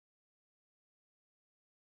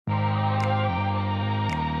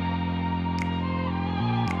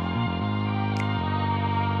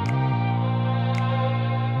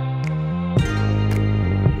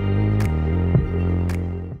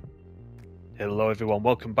Hello everyone,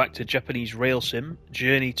 welcome back to Japanese Rail Sim,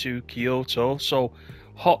 Journey to Kyoto. So,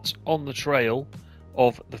 hot on the trail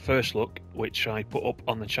of the first look, which I put up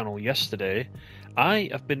on the channel yesterday. I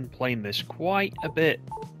have been playing this quite a bit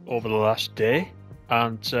over the last day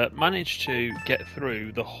and managed to get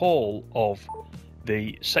through the whole of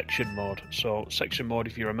the section mode. So, section mode,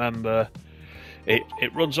 if you remember,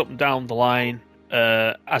 it runs up and down the line.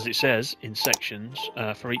 As it says in sections,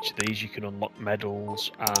 for each of these you can unlock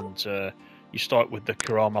medals, and you start with the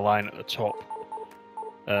Kurama line at the top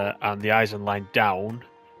and the Eizan line down,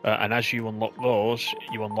 and as you unlock those,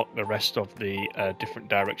 you unlock the rest of the different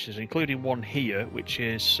directions, including one here, which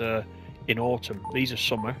is in autumn. These are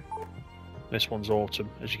summer. This one's autumn,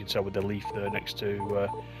 as you can tell with the leaf there next to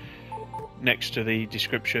the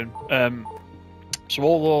description. So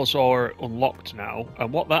all those are unlocked now,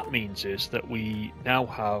 and what that means is that we now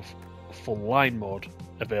have a full line mode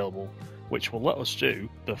available, which will let us do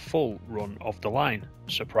the full run of the line,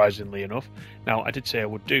 surprisingly enough. Now, I did say I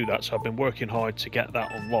would do that, so I've been working hard to get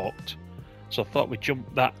that unlocked. So I thought we'd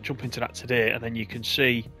jump into that today, and then you can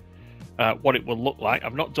see what it will look like.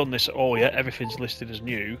 I've not done this at all yet, everything's listed as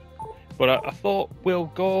new, but I thought we'll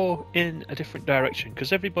go in a different direction,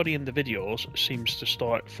 because everybody in the videos seems to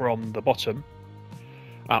start from the bottom.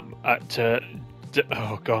 Oh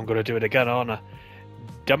god, I'm going to do it again, aren't I?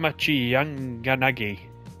 Damachi Yanganagi.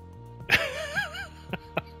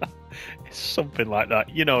 It's something like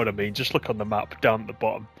that, you know what I mean? Just look on the map down at the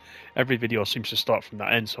bottom. Every video seems to start from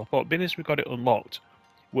that end, so I thought, being as we got it unlocked,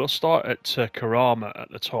 we'll start at Kurama at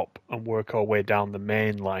the top and work our way down the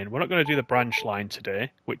main line. We're not going to do the branch line today,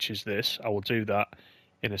 which is this. I will do that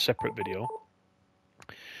in a separate video.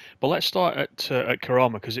 But let's start at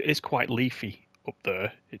Kurama, because it is quite leafy up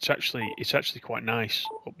there. It's actually quite nice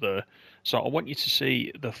up there. So I want you to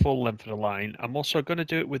see the full length of the line. I'm also going to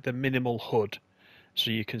do it with the minimal HUD, so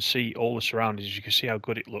you can see all the surroundings. You can see how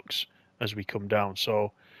good it looks as we come down.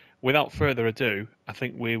 So without further ado, I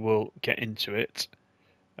think we will get into it.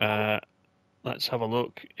 Let's have a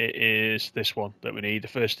look. It is this one that we need, the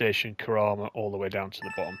first station, Kurama, all the way down to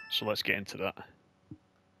the bottom. So let's get into that.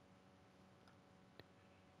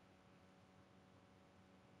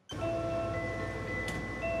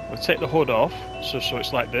 We'll take the HUD off, so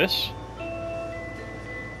it's like this.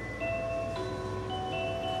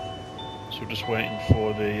 So we're just waiting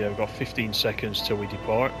for the, we've got 15 seconds till we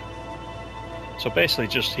depart. So basically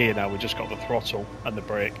just here now, we've just got the throttle and the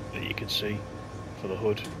brake that you can see for the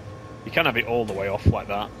HUD. You can have it all the way off like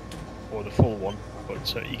that, or the full one,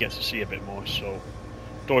 but you get to see a bit more. So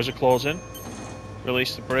doors are closing,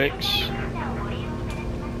 release the brakes.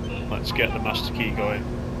 Let's get the master key going.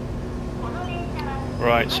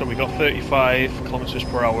 Right, so we got 35 kilometers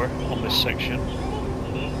per hour on this section.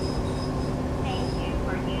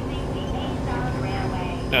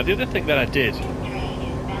 Now, the other thing that I did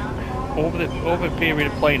over the period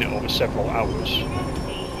of playing it over several hours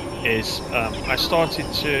is I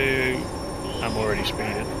started to. I'm already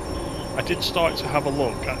speeding. I did start to have a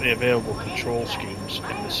look at the available control schemes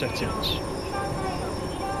in the settings.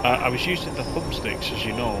 I was using the thumbsticks, as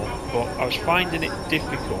you know, but I was finding it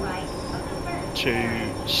difficult to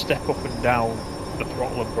step up and down the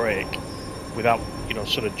throttle and brake without, you know,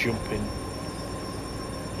 sort of jumping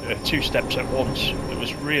two steps at once. It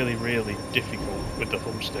was really, really difficult with the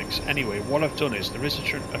thumbsticks. Anyway, what I've done is there is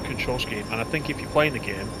a control scheme, and I think if you're playing the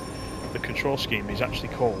game, the control scheme is actually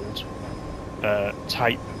called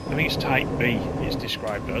Type. I think it's Type B. It's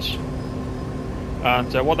described as,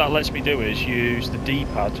 and what that lets me do is use the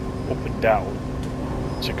D-pad up and down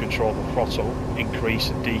to control the throttle, increase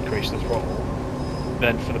and decrease the throttle.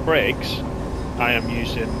 Then for the brakes, I am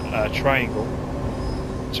using triangle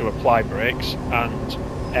to apply brakes and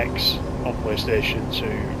X on PlayStation to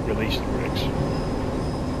release the brakes.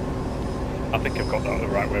 I think I've got that the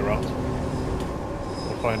right way around.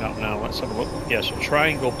 We'll find out now. Let's have a look. Yeah, so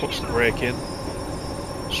triangle puts the brake in,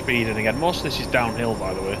 speeding again. Most of this is downhill,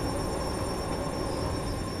 by the way.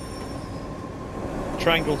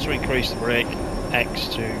 Triangle to increase the brake, X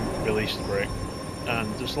to release the brake.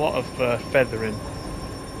 And there's a lot of feathering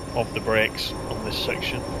of the brakes on this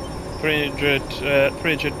section.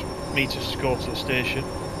 300 meters to go to the station.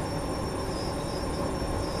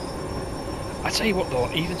 I tell you what though,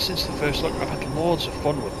 even since the first look, I've had loads of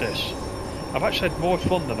fun with this. I've actually had more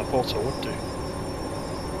fun than I thought I would do,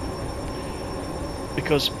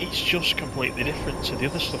 because it's just completely different to the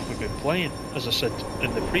other stuff we've been playing, as I said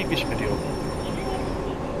in the previous video.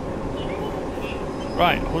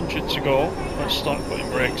 Right, 100 to go. Let's start putting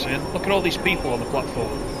brakes in. Look at all these people on the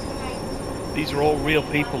platform. These are all real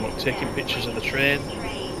people, look, taking pictures of the train.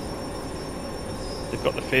 They've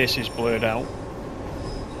got the faces blurred out.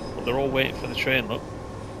 But they're all waiting for the train, look.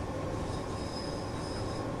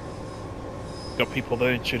 Got people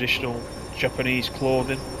there in traditional Japanese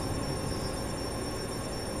clothing.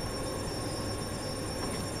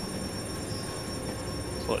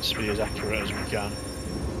 So let's be as accurate as we can.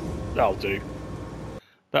 That'll do.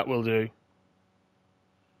 That will do.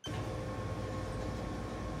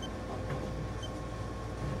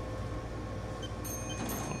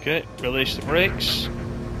 Okay, release the brakes.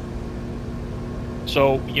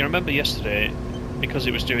 So, you remember yesterday, because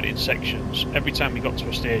it was doing it in sections, every time we got to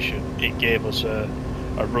a station, it gave us a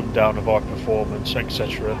rundown of our performance,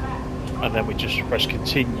 etc. And then we just press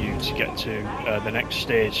continue to get to the next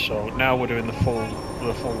stage. So now we're doing the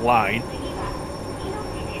full line.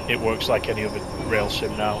 It works like any other rail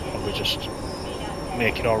sim now, and we're just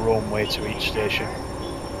making our own way to each station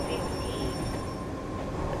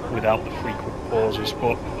without the frequent pauses.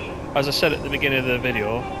 But as I said at the beginning of the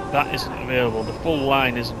video, that isn't available. The full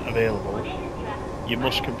line isn't available. You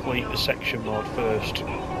must complete the section mode first,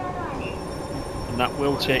 and that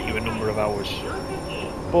will take you a number of hours,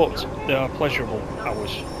 but they are pleasurable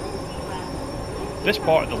hours. This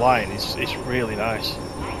part of the line is really nice.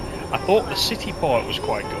 I thought the city part was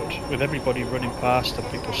quite good, with everybody running past and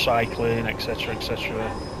people cycling, etc, etc.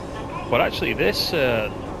 But actually this, I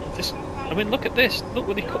mean, look at this. Look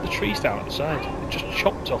where they cut the trees down at the side. They just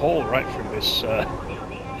chopped a hole right through this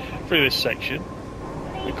through this section.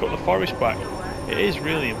 They cut the forest back. It is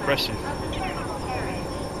really impressive.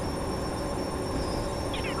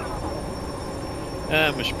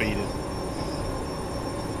 And we're speeding.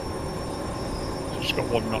 Just got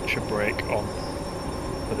one notch of brake on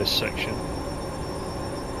for this section.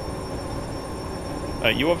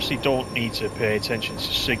 You obviously don't need to pay attention to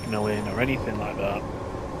signalling or anything like that.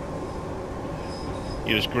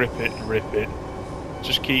 You just grip it and rip it.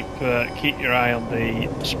 Just keep your eye on the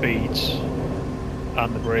speeds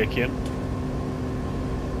and the braking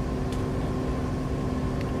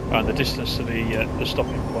and the distance to the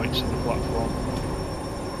stopping points in the platform.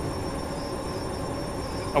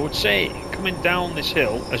 I would say coming down this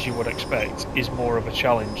hill, as you would expect, is more of a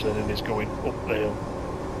challenge than it is going up the hill,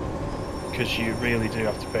 because you really do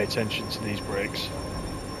have to pay attention to these brakes.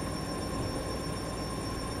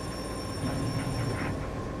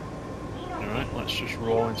 Alright, let's just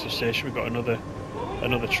roll into the station. We've got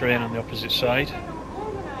another train on the opposite side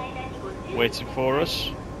waiting for us.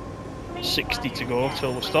 60 to go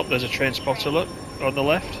till we'll stop. There's a train spotter, look, on the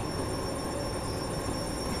left.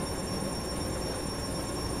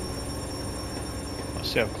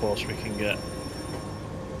 Let's see how close we can get.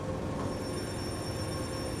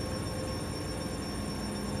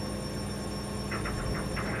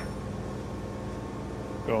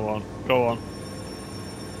 Go on, go on.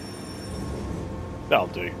 That'll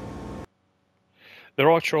do.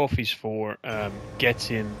 There are trophies for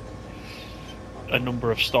getting a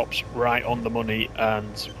number of stops right on the money,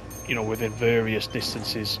 and you know, within various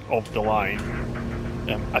distances of the line.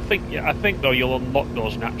 I think though you'll unlock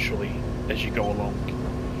those naturally as you go along.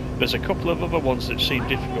 There's a couple of other ones that seem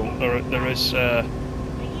difficult. There's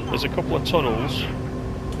a couple of tunnels.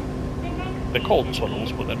 They're called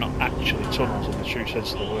tunnels, but they're not actually tunnels in the true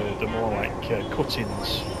sense of the word. They're more like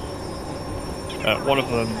cuttings. One of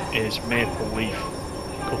them is maple leaf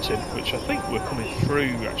cutting, which I think we're coming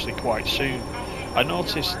through actually quite soon. I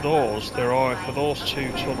noticed those, there are, for those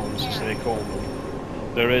two tunnels as they call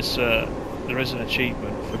them, there is an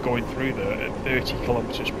achievement for going through there at 30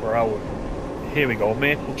 kilometers per hour. Here we go,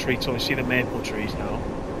 maple tree tunnel. You see the maple trees now?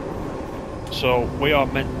 So we are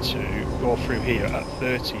meant to go through here at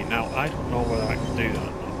 30. Now I don't know whether I can do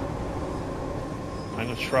that. I'm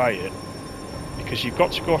going to try it, because you've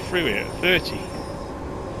got to go through it at 30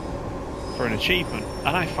 for an achievement, and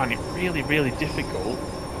I find it really, really difficult,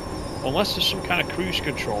 unless there's some kind of cruise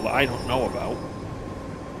control that I don't know about,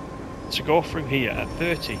 to go through here at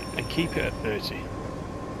 30 and keep it at 30.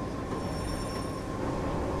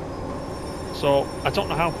 So I don't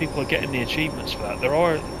know how people are getting the achievements for that. There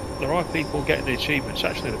are people getting the achievements.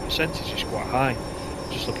 Actually, the percentage is quite high,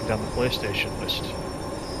 just looking down the PlayStation list.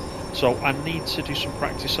 So I need to do some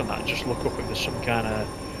practice on that and just look up if there's some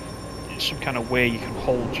kind of way you can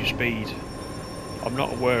hold your speed. I'm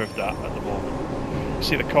not aware of that at the moment. You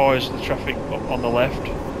see the cars, the traffic on the left.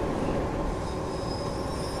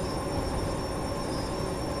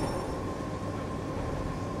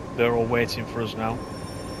 They're all waiting for us now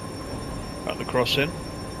at the crossing.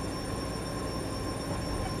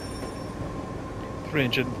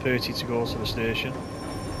 330 to go to the station.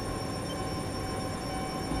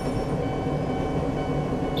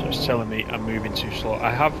 So it's telling me I'm moving too slow.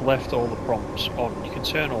 I have left all the prompts on. You can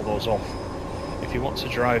turn all those off if you want to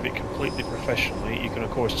drive it completely professionally, you can of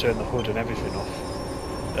course turn the hood and everything off.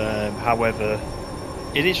 However,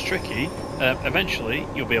 it is tricky. Eventually,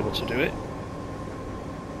 you'll be able to do it.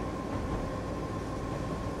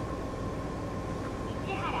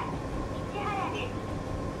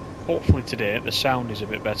 Hopefully today the sound is a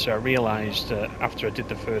bit better. I realised after I did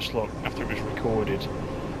the first look, after it was recorded,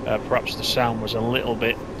 perhaps the sound was a little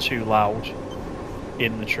bit too loud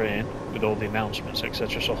in the train with all the announcements,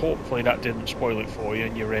 etc. So hopefully that didn't spoil it for you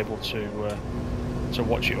and you're able to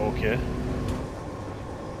watch it okay.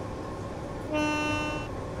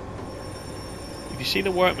 If you see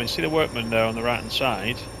the workmen there on the right hand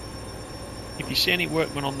side. If you see any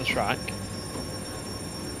workmen on the track,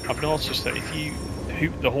 I've noticed that if you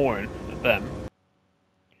hoot the horn at them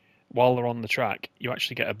while they're on the track, you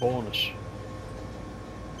actually get a bonus.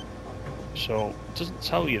 So it doesn't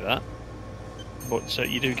tell you that, but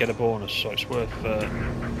you do get a bonus. So it's worth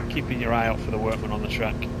keeping your eye out for the workmen on the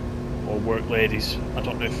track, or work ladies. I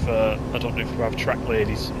don't know if we have track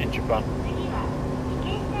ladies in Japan.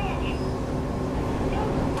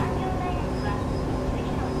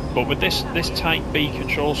 But with this Type B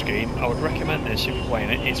control scheme, I would recommend this if you're playing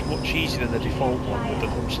it. It's much easier than the default one with the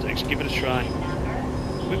thumbsticks. Give it a try. I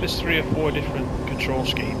think there's 3 or 4 different control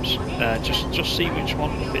schemes. Just see which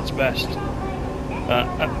one fits best.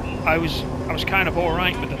 I was kind of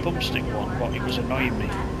alright with the thumbstick one, but it was annoying me.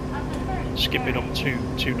 Skipping up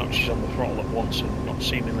two notches on the throttle at once and not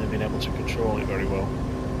seemingly being able to control it very well.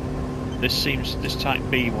 This Type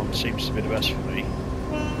B one seems to be the best for me.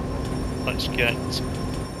 Let's get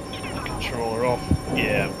controller off.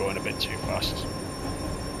 Yeah, I'm going a bit too fast.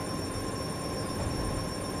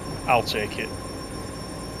 I'll take it.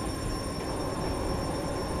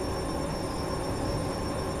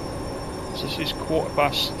 So this is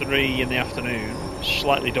 3:15 in the afternoon.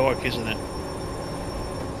 Slightly dark, isn't it?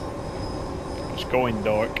 It's going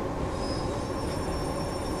dark.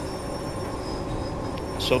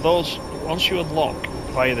 So once you unlock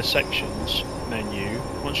via the sections menu,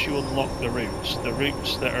 once you unlock the routes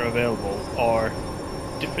that are available are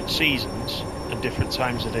different seasons and different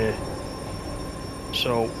times of day.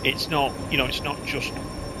 So it's not just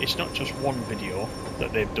one video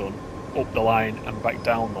that they've done up the line and back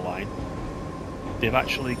down the line. They've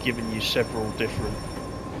actually given you several different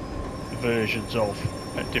versions of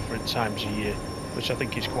at different times of year, which I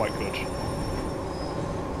think is quite good.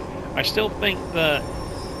 I still think that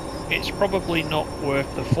it's probably not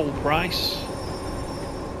worth the full price,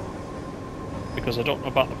 because I don't know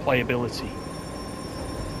about the playability.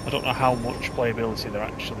 I don't know how much playability there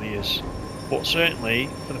actually is. But certainly,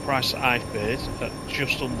 for the price that I've paid, at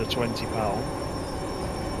just under £20,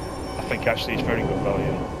 I think actually it's very good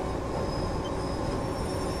value.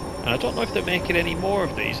 And I don't know if they're making any more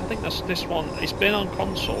of these. I think this one, it's been on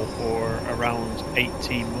console for around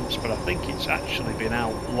 18 months, but I think it's actually been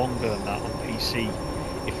out longer than that on PC,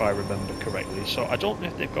 if I remember correctly. So I don't know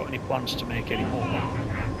if they've got any plans to make any more.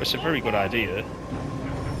 But it's a very good idea.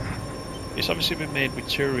 It's obviously been made with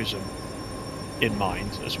tourism in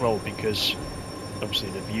mind as well, because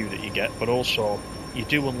obviously the view that you get, but also you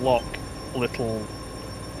do unlock little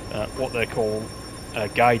what they call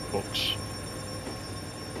guidebooks.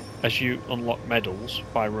 As you unlock medals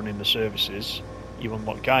by running the services, you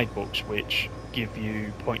unlock guidebooks which give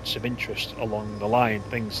you points of interest along the line,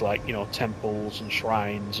 things like, you know, temples and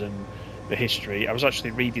shrines and the history. I was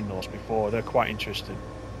actually reading those before, they're quite interesting.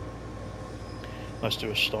 Let's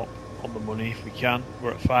do a stop on the money if we can.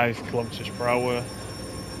 We're at 5 kilometers per hour.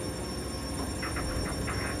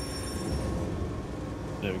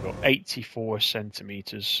 There we go, 84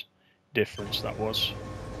 centimeters difference that was.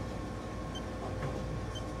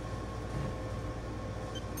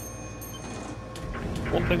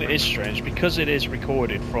 One thing that is strange, because it is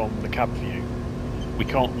recorded from the cab view, we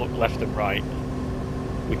can't look left and right.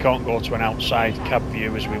 We can't go to an outside cab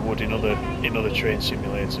view as we would in other train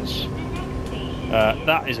simulators.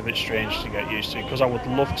 That is a bit strange to get used to, because I would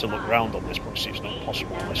love to look around on this, but it's not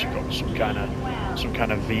possible unless you've got some kind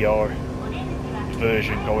of VR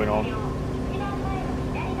version going on.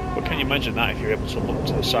 But can you imagine that if you're able to look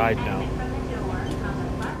to the side now?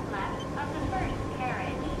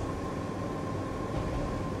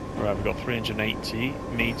 Right, we've got 380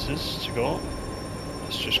 meters to go.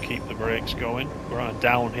 Let's just keep the brakes going. We're on a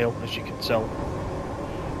downhill, as you can tell.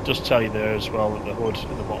 It does tell you there as well at the hood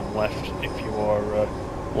in the bottom left if you are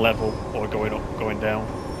level or going up, going down,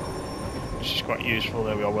 which is quite useful.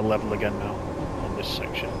 There we are, we're level again now on this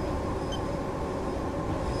section.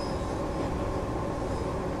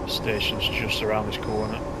 The station's just around this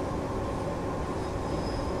corner.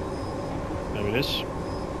 There it is.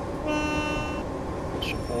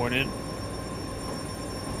 Some horn in.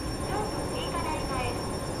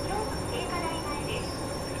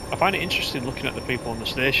 I find it interesting looking at the people on the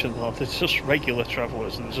station, though. They're just regular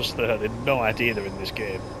travellers and they're just there. They've no idea they're in this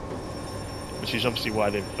game. Which is obviously why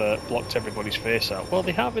they've blocked everybody's face out. Well,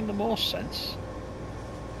 they have in the most sense.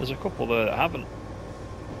 There's a couple there that haven't.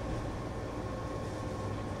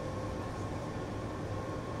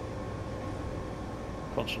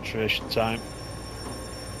 Concentration time.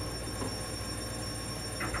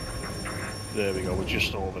 There we go, we're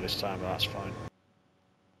just over this time, but that's fine.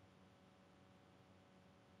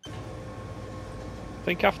 I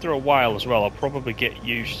think after a while as well, I'll probably get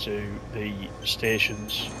used to the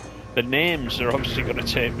stations. The names are obviously going to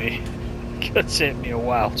take me a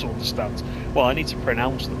while to understand. Well, I need to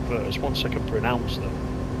pronounce them first. Once I can pronounce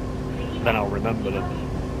them, then I'll remember them.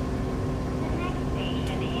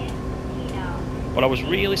 But I was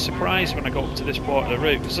really surprised when I got up to this part of the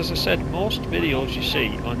route, because as I said, most videos you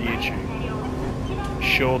see on YouTube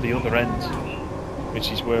show the other end,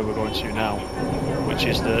 which is where we're going to now, which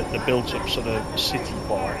is the built-up sort of city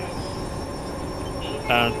part.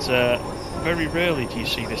 And very rarely do you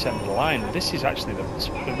see this end of the line. This is actually,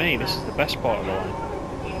 for me, this is the best part of the line.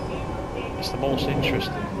 It's the most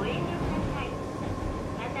interesting.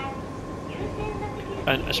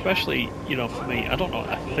 And especially, you know, for me, I don't know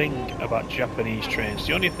a thing about Japanese trains.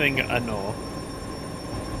 The only thing I know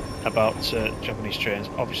about Japanese trains,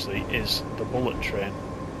 obviously, is the bullet train.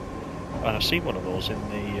 And I've seen one of those in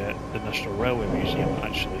the National Railway Museum,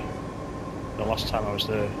 actually. The last time I was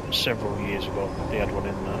there, several years ago, they had one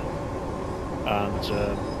in there. And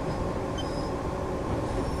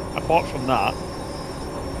apart from that,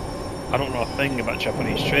 I don't know a thing about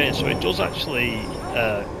Japanese trains, so it does actually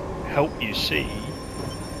help you see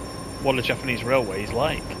what a Japanese railway is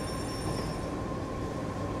like.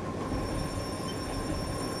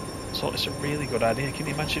 So it's a really good idea. Can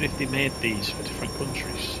you imagine if they made these for different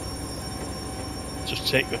countries? Just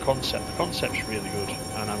take the concept. The concept's really good.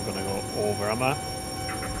 And I'm going to go over, am I?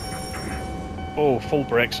 Oh, full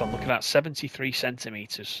brakes on. Looking at 73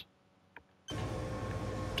 centimetres.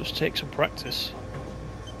 Just take some practice.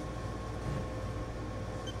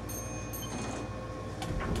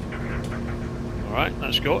 Alright,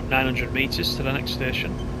 let's go. 900 metres to the next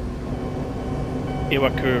station.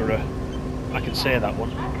 Iwakura. I can say that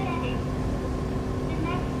one.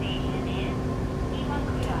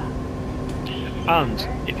 And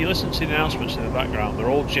if you listen to the announcements in the background, they're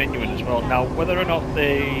all genuine as well. Now, whether or not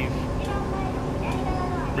they've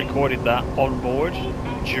recorded that on board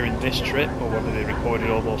during this trip, or whether they recorded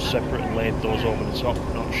all those separate and laid those over the top,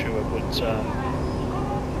 I'm not sure. But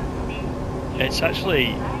it's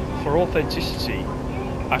actually, for authenticity,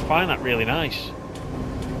 I find that really nice.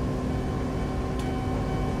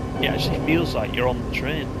 It actually feels like you're on the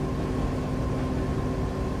train.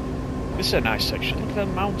 This is a nice section. Look at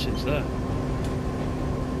them mountains there.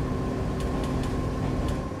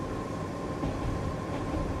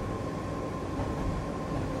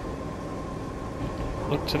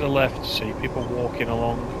 Look to the left, see people walking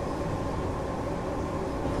along.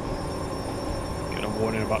 Get a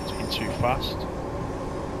warning about being too fast.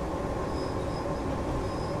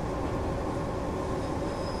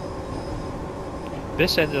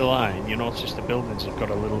 This end of the line, you notice the buildings have got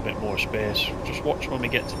a little bit more space. Just watch when we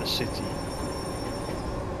get to the city.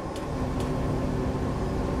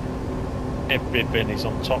 Everything is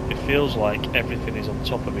on top. It feels like everything is on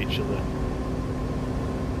top of each other.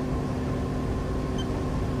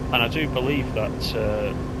 And I do believe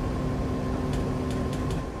that,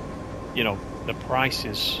 you know, the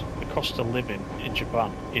prices, the cost of living in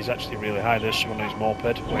Japan is actually really high. There's someone who's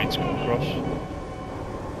moped waiting to come across.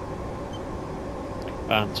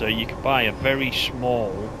 And you can buy a very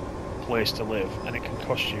small place to live and it can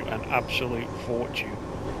cost you an absolute fortune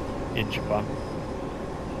in Japan.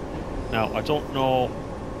 Now, I don't know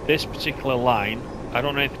this particular line. I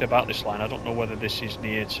don't know anything about this line. I don't know whether this is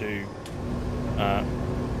near to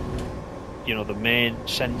you know, the main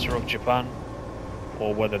centre of Japan,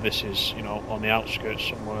 or whether this is, you know, on the outskirts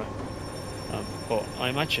somewhere. But I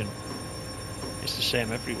imagine it's the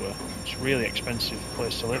same everywhere. It's a really expensive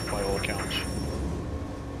place to live by all accounts.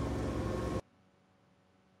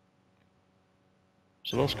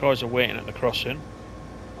 So those cars are waiting at the crossing.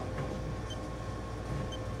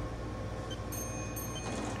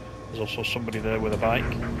 There's also somebody there with a bike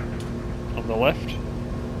on the left.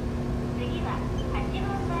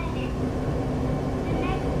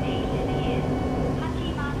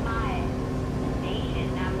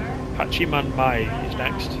 Hachiman Mai is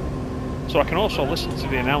next. So I can also listen to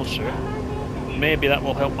the announcer. Maybe that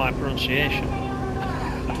will help my pronunciation.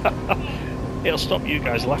 It'll stop you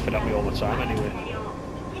guys laughing at me all the time anyway.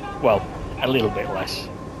 Well, a little bit less.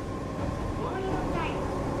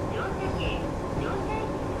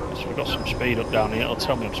 So we've got some speed up down here. It'll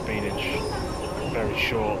tell me I'm speeding very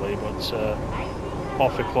shortly, but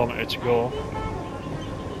half a kilometre to go.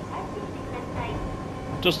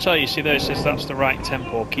 It does tell you, see there it says that's the right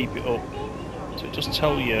tempo, keep it up. So it does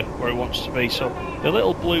tell you where it wants to be. So the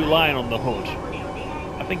little blue line on the hood,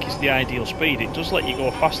 I think is the ideal speed. It does let you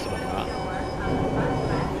go faster than that.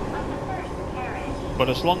 But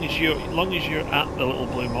as long as you're at the little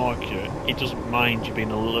blue marker, it doesn't mind you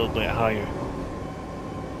being a little bit higher.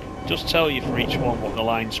 It does tell you for each one what the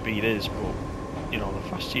line speed is, but you know, the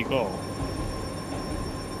faster you go,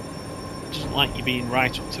 it doesn't like you being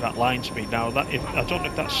right up to that line speed. Now, I don't know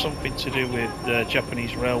if that's something to do with the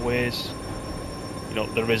Japanese railways. You know,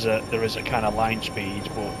 there is a kind of line speed,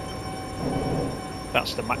 but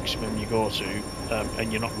that's the maximum you go to,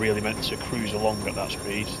 and you're not really meant to cruise along at that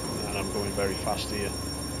speed. And I'm going very fast here.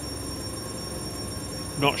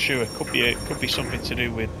 Not sure. Could be something to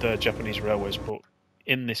do with Japanese railways, but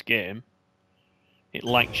in this game, it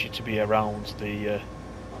likes you to be around the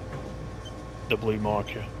blue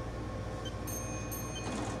marker.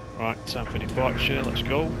 Right, time for departure. Let's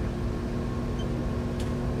go.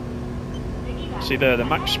 See there, the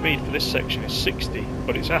max speed for this section is 60,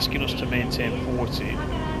 but it's asking us to maintain 40.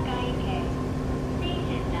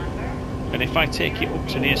 And if I take it up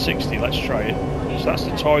to near 60, let's try it. So that's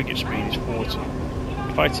the target speed is 40.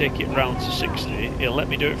 If I take it round to 60, it'll let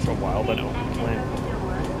me do it for a while, then it'll complain.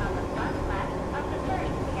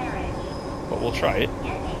 But we'll try it.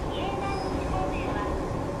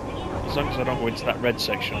 As long as I don't go into that red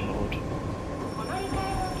section on the hood.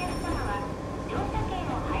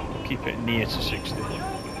 Keep it near to 60.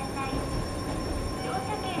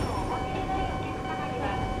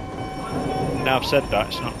 Now I've said that,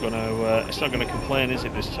 it's not gonna complain, is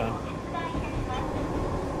it, this time?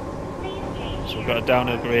 So we've got a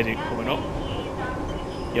downhill gradient coming up.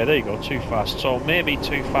 Yeah, there you go, too fast. So maybe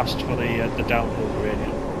too fast for the downhill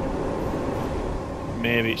gradient.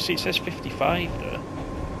 Maybe. See, it says 55 there.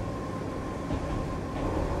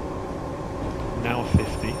 Now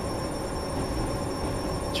 50.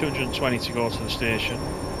 220 to go to the station.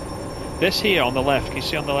 This here on the left, can you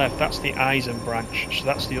see on the left, that's the Eizan branch, so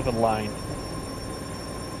that's the other line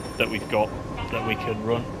that we've got that we can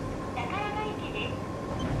run.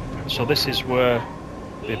 So this is where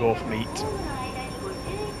they both meet.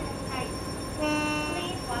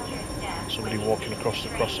 Somebody walking across the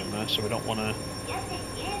crossing there, so we don't want to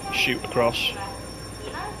shoot across.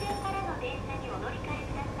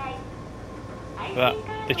 But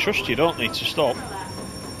they trust you, don't they, to stop.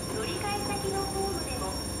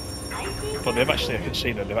 But they've actually, I can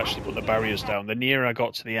see that they've actually put the barriers down. The nearer I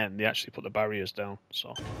got to the end, they actually put the barriers down.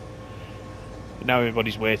 So but now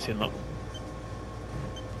everybody's waiting, look.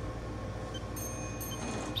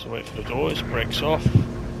 So wait for the doors, brakes off.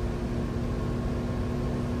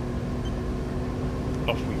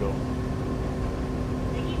 Off we go.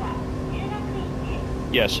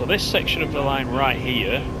 Yeah, so this section of the line right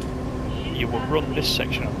here, you will run this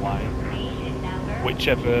section of line,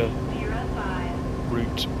 whichever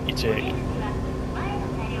route you take.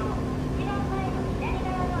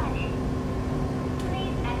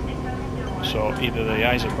 So either the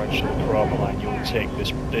Eizan branch or the Kurama line, you'll take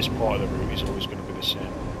this part of the route is always going to be the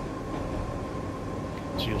same.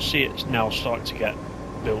 So you'll see it's now starting to get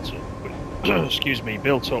built up. Excuse me,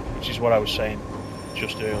 built up, which is what I was saying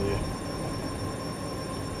just earlier.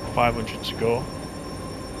 500 to go.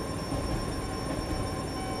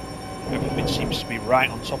 Everything seems to be right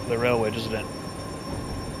on top of the railway, doesn't it?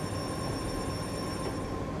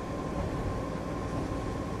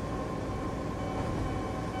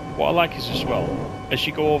 What I like is as well, as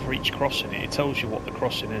you go over each crossing, it tells you what the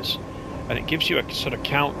crossing is, and it gives you a sort of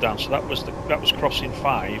countdown. So that was crossing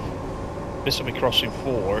 5. This will be crossing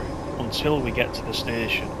 4 until we get to the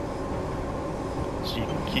station. So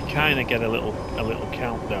you kind of get a little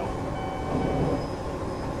countdown.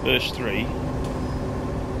 There's 3.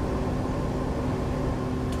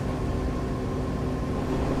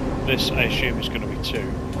 This I assume is going to be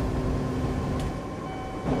 2.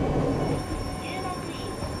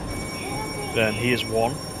 Then here's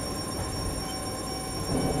 1.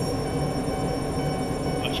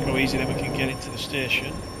 Let's go easy, then we can get into the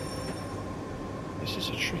station. This is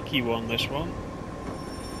a tricky one, this one.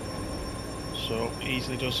 So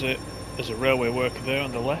easily does it. There's a railway worker there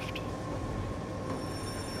on the left.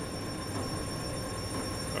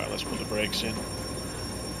 Right, let's put the brakes in.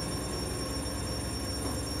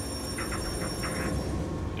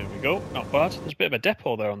 There we go, not bad. There's a bit of a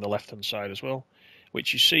depot there on the left hand side as well,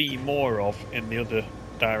 which you see more of in the other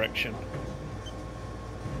direction.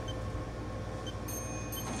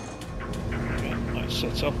 Okay, let's so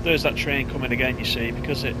tough. There's that train coming again, you see,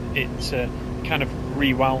 because it kind of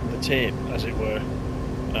rewound the tape, as it were,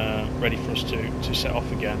 ready for us to set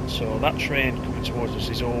off again. So that train coming towards us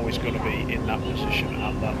is always going to be in that position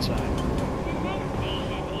at that time.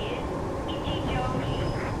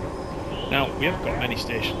 Now, we haven't got many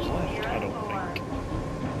stations left, I don't think.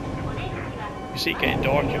 You see it getting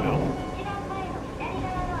darker now.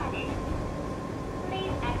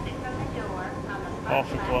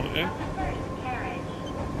 Half a kilometre.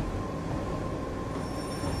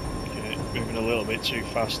 Okay, moving a little bit too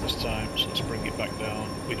fast this time, so let's bring it back down.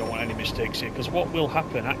 We don't want any mistakes here, because what will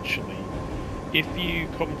happen actually, if you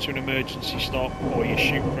come to an emergency stop or you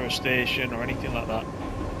shoot from a station or anything like that,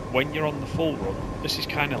 when you're on the full run, this is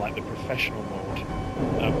kind of like the professional mode.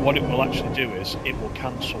 What it will actually do is it will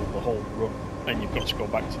cancel the whole run, and you've got to go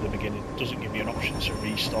back to the beginning. It doesn't give you an option to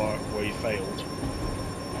restart where you failed.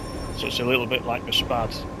 So it's a little bit like the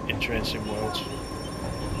SPAD in Train Sim World.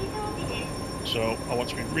 So I want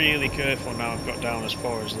to be really careful now I've got down as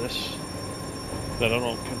far as this, that I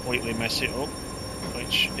don't completely mess it up,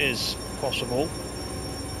 which is possible.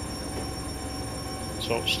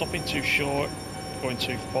 So stopping too short, going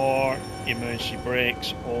too far, emergency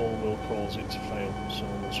brakes, all will cause it to fail. So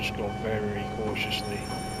we'll just go very cautiously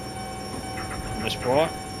on this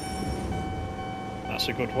part. That's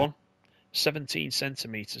a good one. 17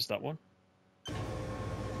 centimetres, that one.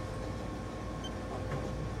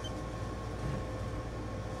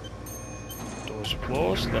 Doors are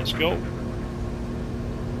closed, let's go.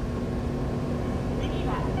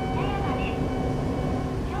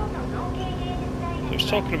 So it's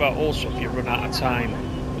talking about also if you run out of time,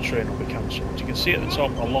 the train will be cancelled. You can see at the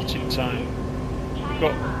top allotted time. We've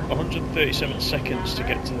got 137 seconds to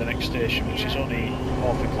get to the next station, which is only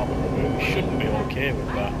half a kilometre, but we should be okay with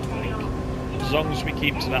that, I think. As long as we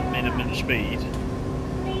keep to that minimum speed.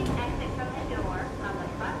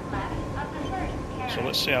 So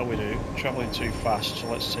let's see how we do. Travelling too fast, so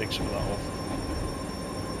let's take some of that off.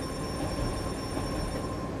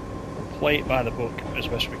 We'll play it by the book as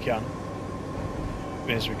best we can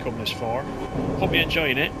as we come this far. Hope you're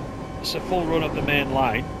enjoying it. It's a full run of the main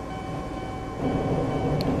line.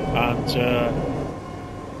 And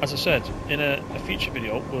as I said, in a future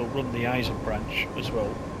video we'll run the Eizan branch as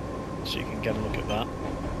well, so you can get a look at that.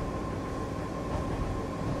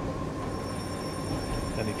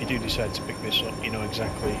 And if you do decide to pick this up, you know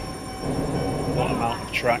exactly what amount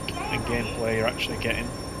of track and gameplay you're actually getting.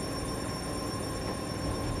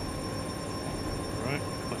 Right,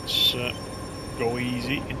 let's go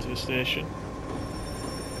easy into the station.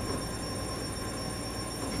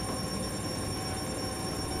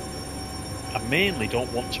 I mainly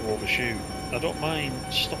don't want to overshoot. I don't mind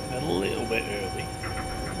stopping a little bit early,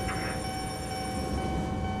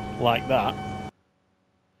 like that.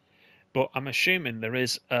 But I'm assuming there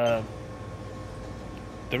is a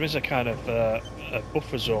kind of a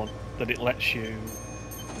buffer zone that it lets you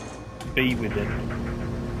be within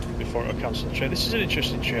before it'll cancel the train. This is an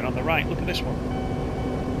interesting train on the right. Look at this one.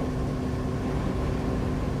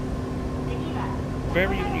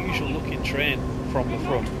 Very unusual looking train from the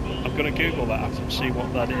front. I'm going to Google that after and see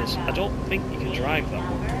what that is. I don't think you can drive that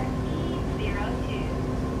one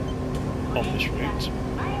on this route.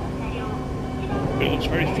 It looks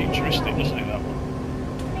very futuristic, doesn't it, that one?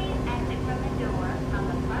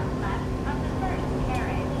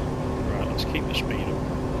 Right, let's keep the speed up.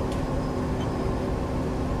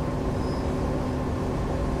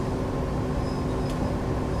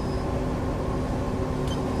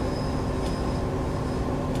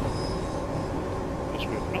 Because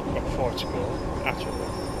we've not got far to go at all.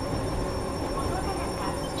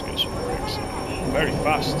 Let's get some brakes in. Very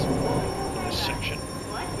fast in this section.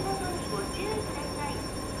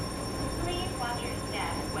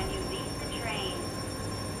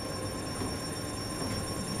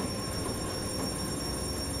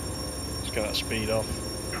 Get that speed off.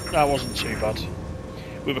 That wasn't too bad.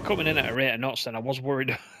 We were coming in at a rate of knots then. I was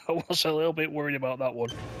worried. I was a little bit worried about that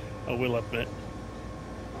one, I will admit.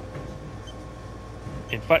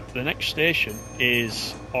 In fact, the next station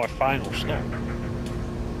is our final stop.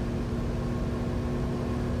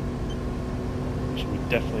 So we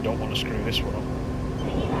definitely don't want to screw this one up.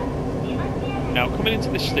 Now, coming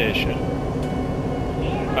into this station,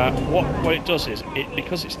 what it does is,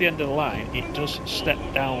 because it's the end of the line, it does step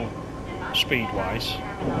down speed-wise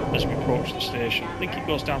as we approach the station. I think it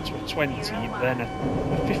goes down to a 20, then a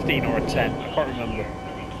 15 or a 10, I can't remember.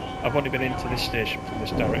 I've only been into this station from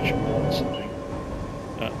this direction once, I think,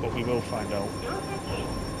 but we will find out.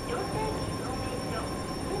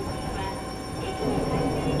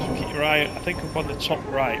 So keep your right, I think up on the top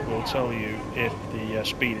right will tell you if the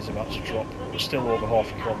speed is about to drop. We're still over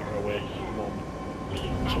half a kilometre away at the moment,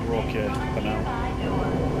 so we're okay for now.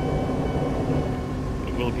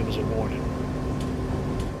 It will give us a warning.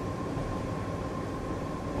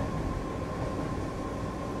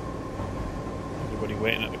 Everybody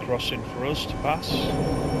waiting at the crossing for us to pass.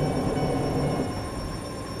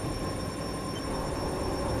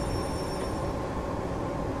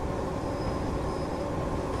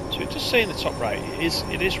 So it does say in the top right,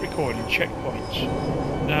 it is recording checkpoints.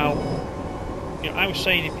 Now, you know, I was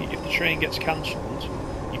saying if the train gets cancelled,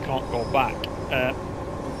 you can't go back.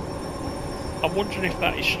 I'm wondering if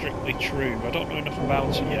that is strictly true. I don't know enough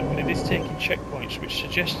about it yet, but it is taking checkpoints, which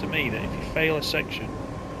suggests to me that if you fail a section,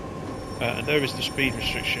 and there is the speed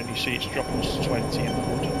restriction, you see it's dropping us to 20 in the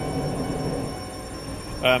hood.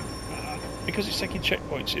 Because it's taking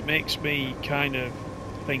checkpoints, it makes me kind of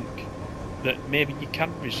think that maybe you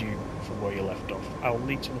can resume from where you left off. I'll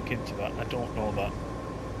need to look into that. I don't know that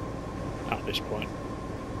at this point.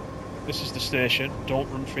 This is the station. Don't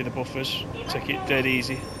run through the buffers. Take it dead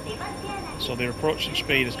easy. So the approaching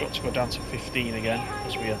speed has got to go down to 15 again,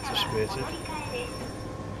 as we anticipated.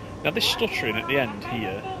 Now this stuttering at the end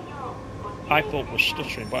here, I thought was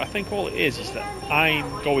stuttering, but I think all it is that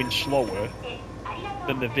I'm going slower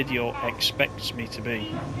than the video expects me to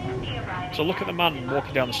be. So look at the man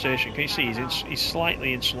walking down the station. Can you see he's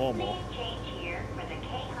slightly in slow-mo?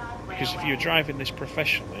 Because if you were driving this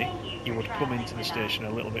professionally, you would come into the station a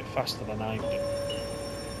little bit faster than I'm doing.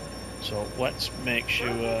 So let's make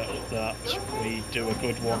sure that we do a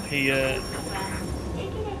good one here.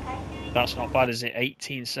 That's not bad, is it?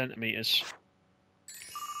 18 centimetres.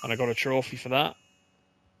 And I got a trophy for that.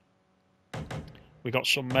 We got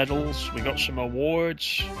some medals, we got some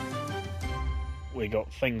awards, we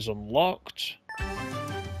got things unlocked.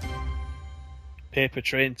 Paper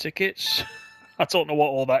train tickets. I don't know what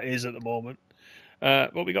all that is at the moment.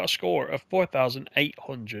 But we got a score of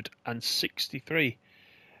 4,863.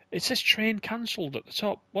 It says train cancelled at the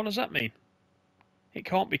top. What does that mean? It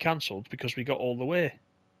can't be cancelled because we got all the way.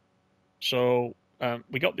 So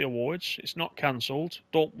we got the awards. It's not cancelled.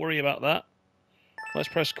 Don't worry about that. Let's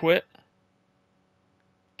press quit.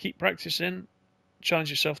 Keep practicing. Challenge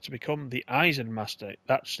yourself to become the Eizan Master.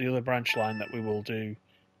 That's the other branch line that we will do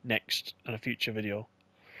next in a future video.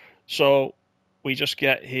 So we just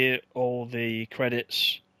get here all the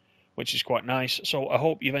credits, which is quite nice. So I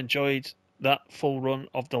hope you've enjoyed that full run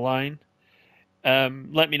of the line.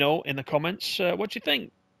 Let me know in the comments what do you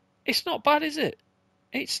think. It's not bad, is it?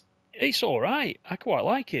 It's all right. I quite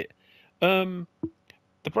like it. The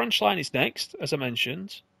branch line is next, as I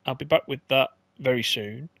mentioned. I'll be back with that very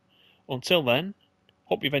soon. Until then,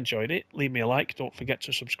 hope you've enjoyed it. Leave me a like. Don't forget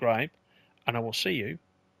to subscribe. And I will see you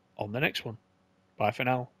on the next one. Bye for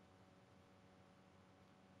now.